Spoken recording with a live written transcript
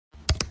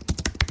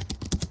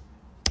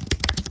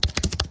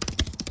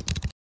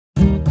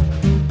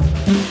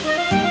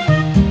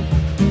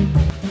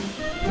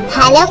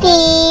Hello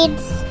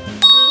kids!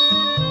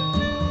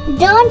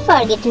 Don't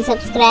forget to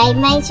subscribe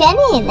my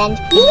channel and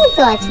please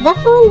watch the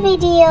full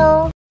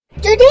video.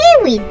 Today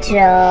we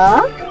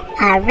draw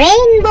a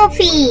rainbow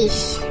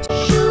fish.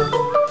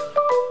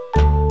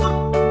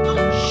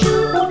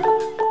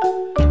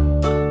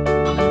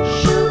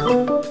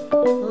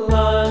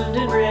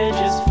 London Bridge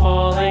is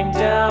falling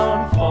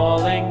down,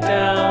 falling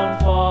down,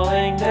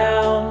 falling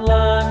down.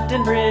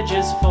 London Bridge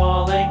is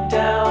falling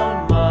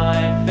down,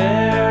 my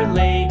fair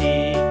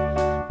lady.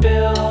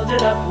 Build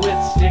it up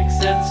with sticks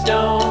and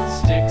stones,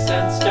 sticks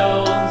and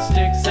stones,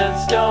 sticks and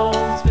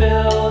stones.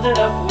 Build it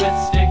up with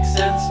sticks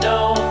and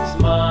stones,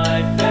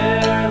 my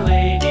fair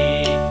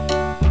lady.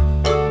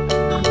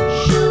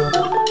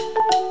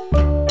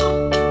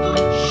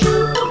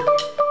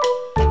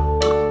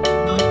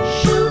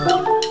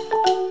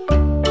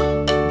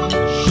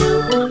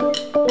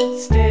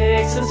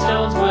 Sticks and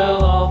stones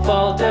will all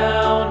fall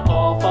down,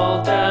 all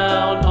fall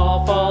down,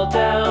 all fall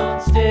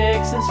down.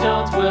 Sticks and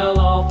stones will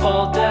all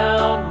fall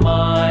down,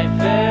 my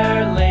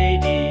fair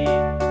lady.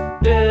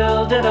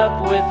 Build it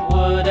up with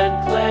wood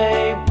and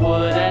clay,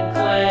 wood and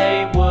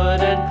clay,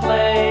 wood and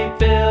clay.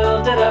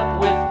 Build it up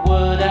with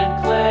wood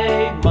and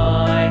clay,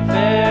 my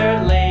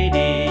fair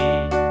lady.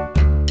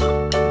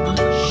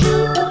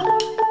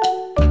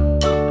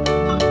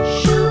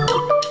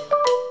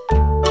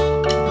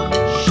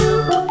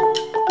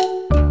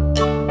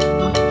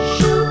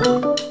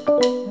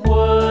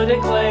 Wood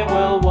and clay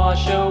will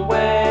wash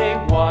away,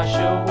 wash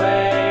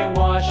away,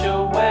 wash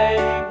away.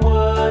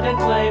 Wood and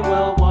clay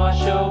will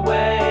wash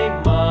away,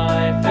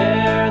 my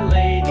fair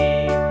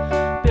lady.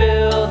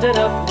 Build it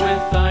up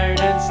with iron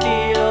and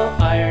steel,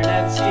 iron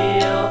and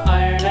steel,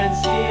 iron and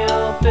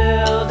steel.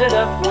 Build it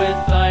up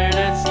with iron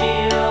and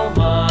steel,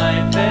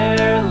 my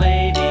fair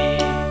lady.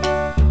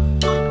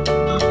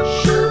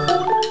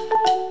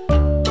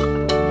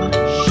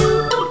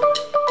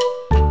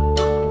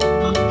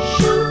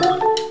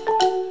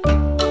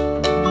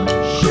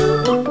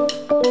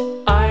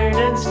 Iron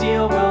and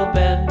steel will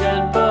bend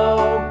and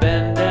bow,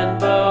 bend and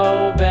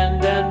bow,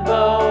 bend and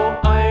bow.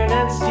 Iron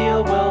and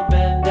steel will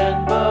bend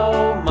and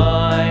bow,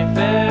 my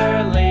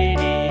fair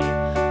lady.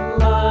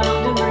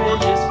 London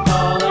Bridge is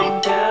falling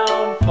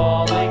down,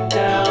 falling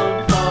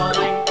down,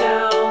 falling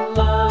down.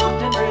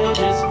 London Bridge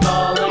is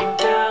falling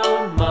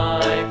down,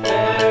 my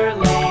fair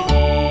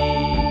lady.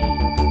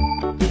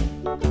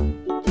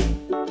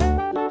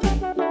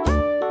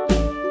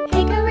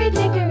 Hickory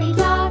dickory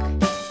dock,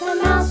 the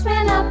mouse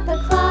ran up the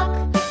clock.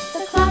 The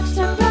clock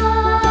struck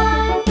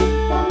one,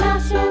 the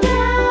mouse ran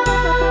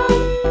down.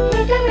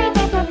 Hickory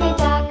dickory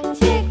dock,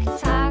 tick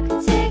tock,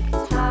 tick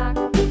tock.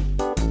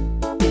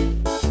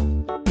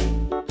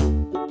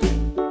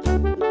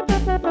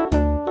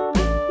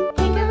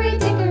 Hickory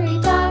dickory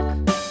dock,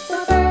 the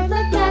bird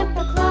looked at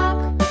the clock.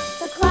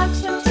 The clock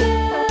struck two,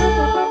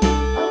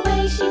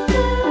 away she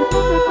flew.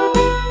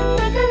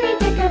 Hickory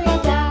dickory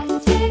dock,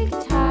 tick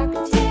tock,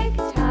 tick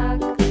tock.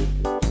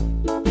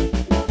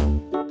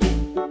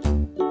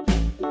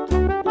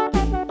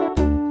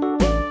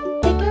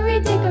 Hickory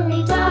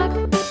dickory dock,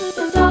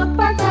 the dog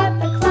barked at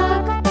the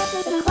clock.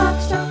 The clock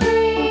struck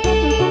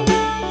three,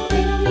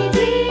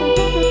 fiddly-dee.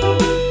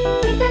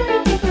 Hickory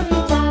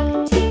dickory dock,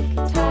 tick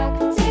tock,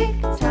 tick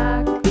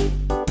tock.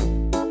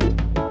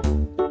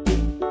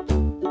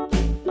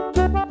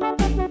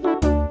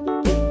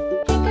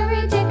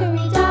 Hickory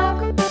dickory dock,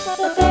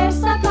 the bear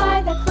sat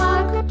by the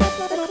clock.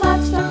 The clock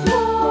struck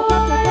four,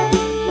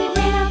 he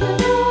ran out the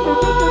door.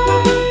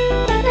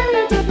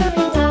 Hickory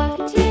dickory dock,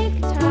 tick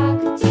tock,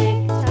 tick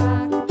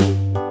tock.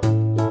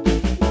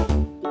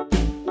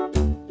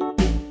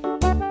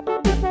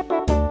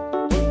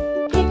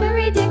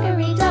 Hickory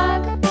dickory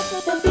dock,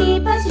 the bee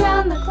buzzed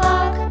round the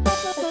clock.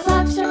 The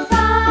clock struck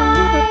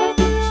five,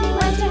 she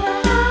went to her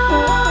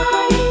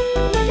hive.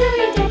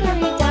 Hickory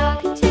dickory dock,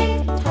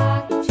 tick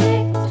tock,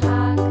 tick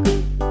tock.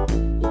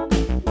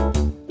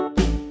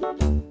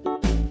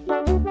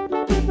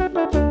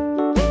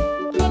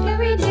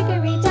 Hickory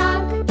dickory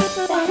dock,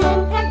 the hen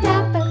pecked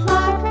at the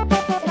clock.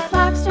 The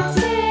clock struck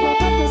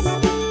six,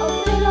 oh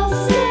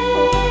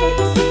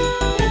fiddlesticks.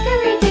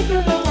 Hickory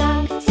dickory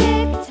dock,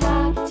 tick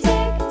tock,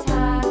 tick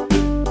tock.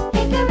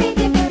 Hickory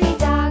dickory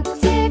dock,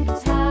 tick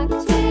tock,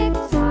 tick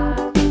tock.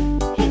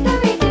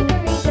 Hickory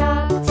dickory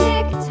dock,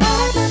 tick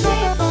tock,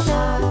 tick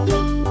tock.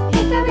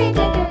 Hickory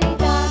dickory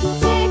dock,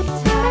 tick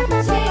tock,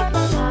 tick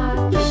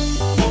tock.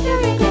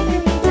 Hickory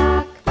dickory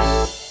dock.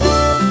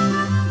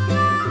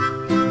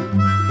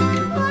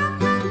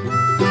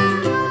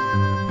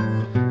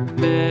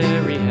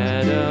 Mary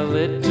had a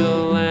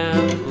little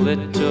lamb,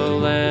 little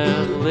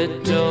lamb,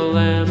 little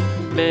lamb.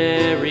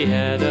 Mary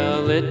had a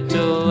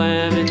little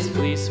lamb, its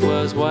fleece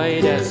was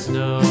white as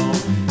snow.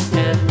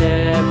 And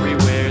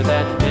everywhere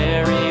that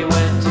Mary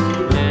went,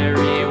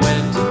 Mary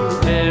went,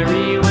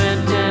 Mary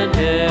went. And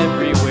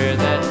everywhere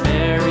that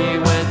Mary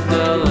went,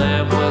 the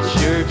lamb was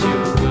sure to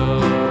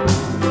go.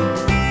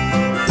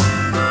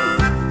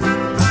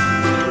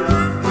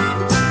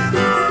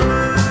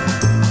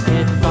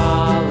 It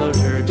followed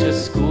her to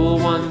school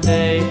one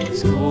day,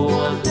 school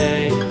one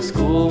day,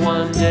 school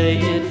one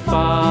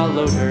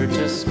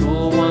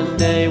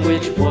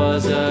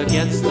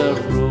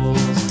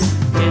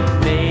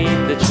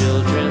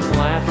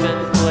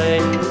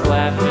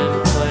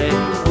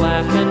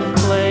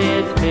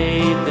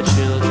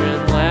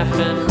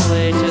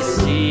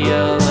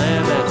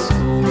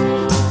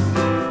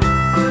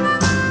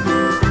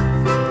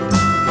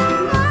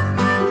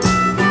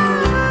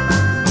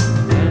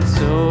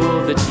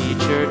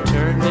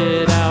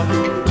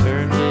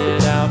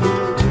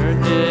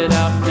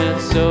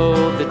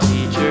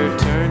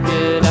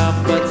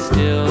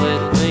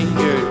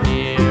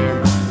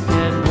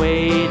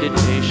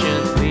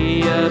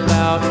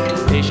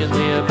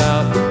patiently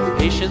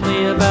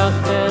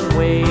about, then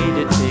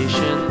waited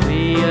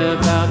patiently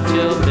about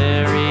till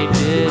Mary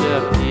did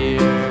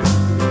appear.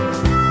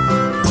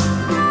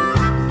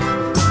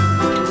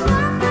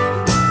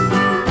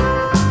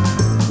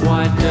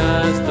 Why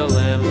does the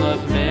lamb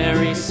love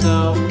Mary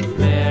so,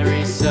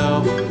 Mary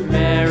so,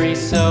 Mary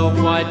so?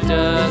 Why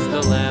does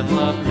the lamb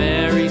love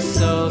Mary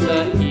so?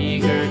 The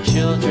eager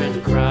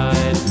children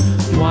cried.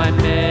 Why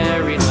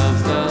Mary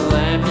loves the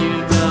lamb, you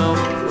know,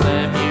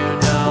 lamb, you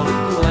know,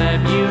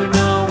 lamb, you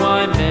know.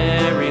 Why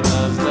Mary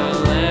loves the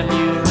lamb,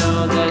 you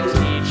know, the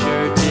teacher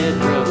did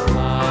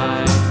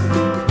reply.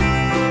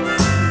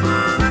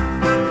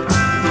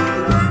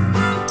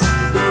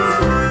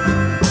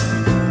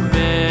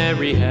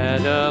 Mary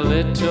had a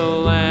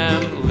little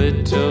lamb,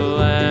 little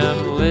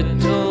lamb,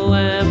 little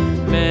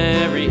lamb.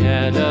 Mary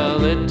had a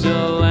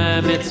little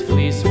lamb, its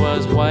fleece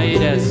was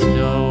white as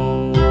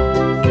snow.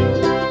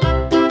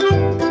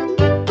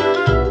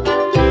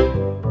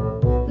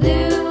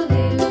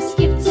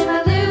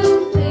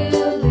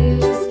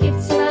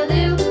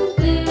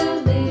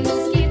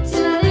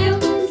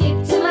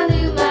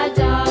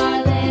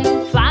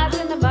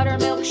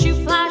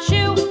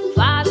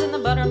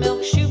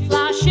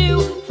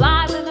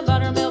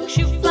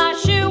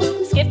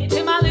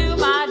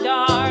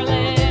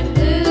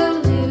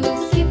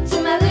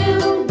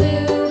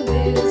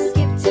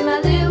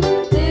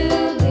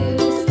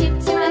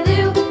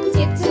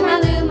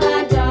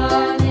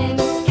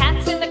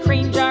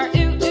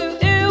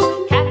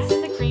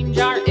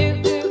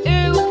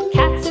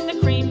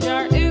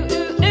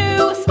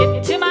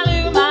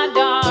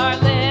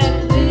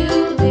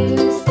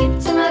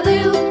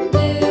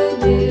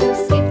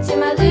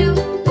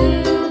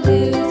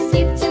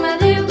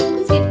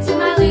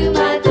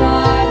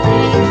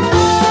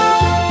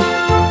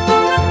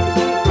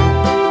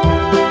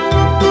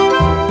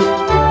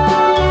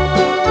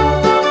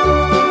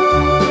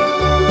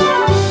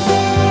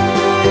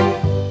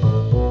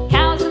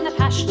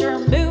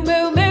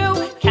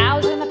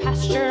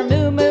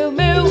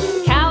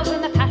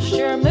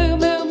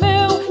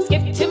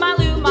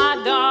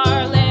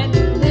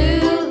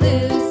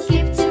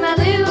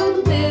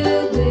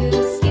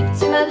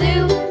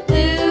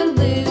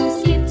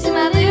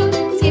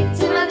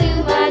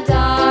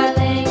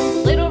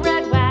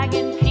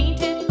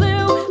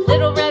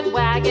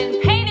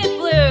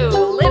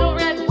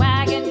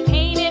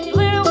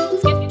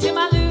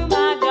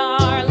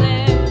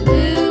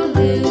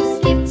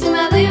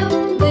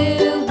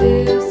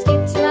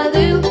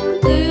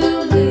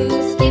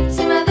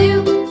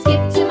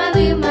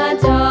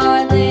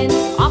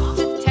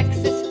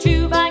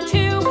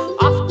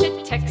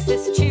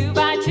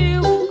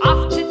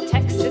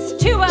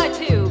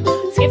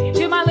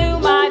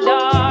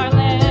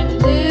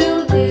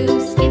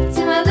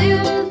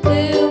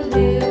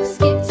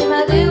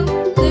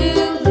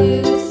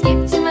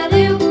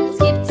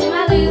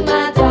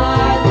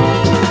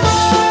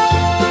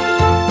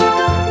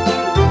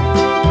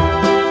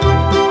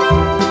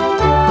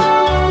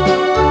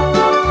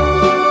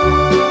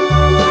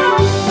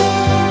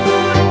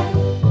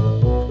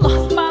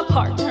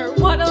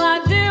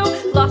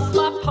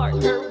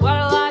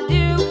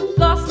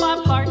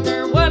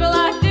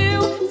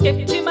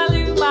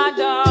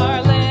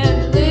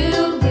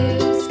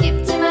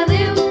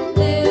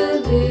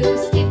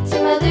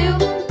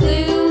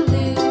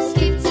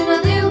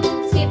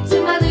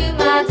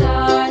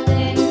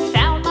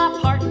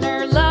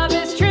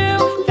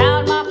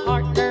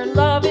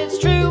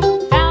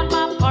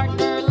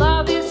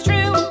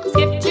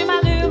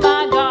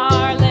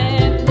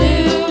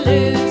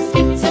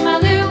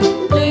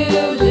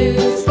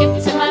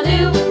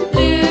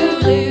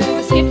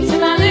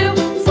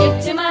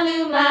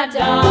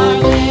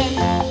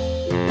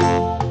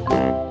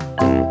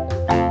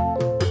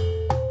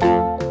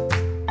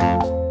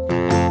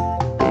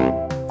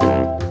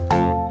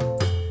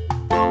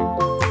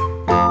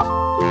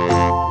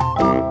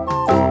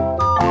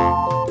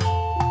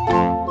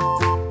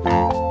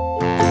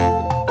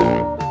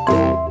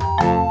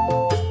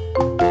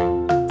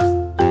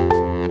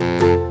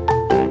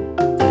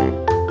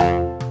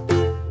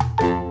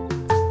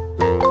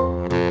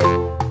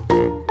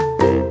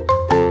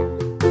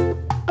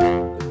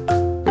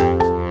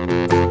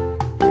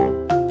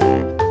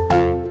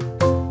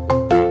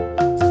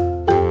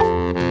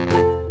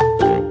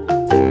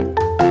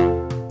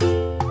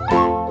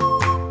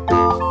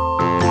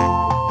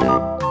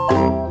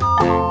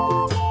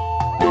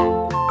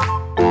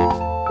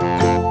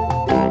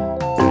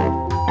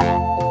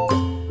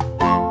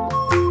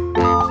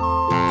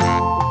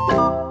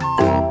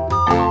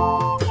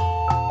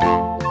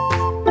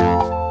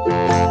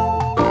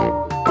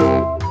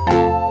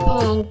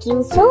 Thank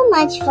you so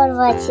much for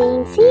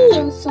watching. See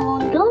you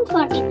soon. Don't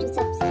forget to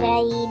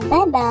subscribe.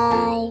 Bye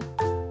bye.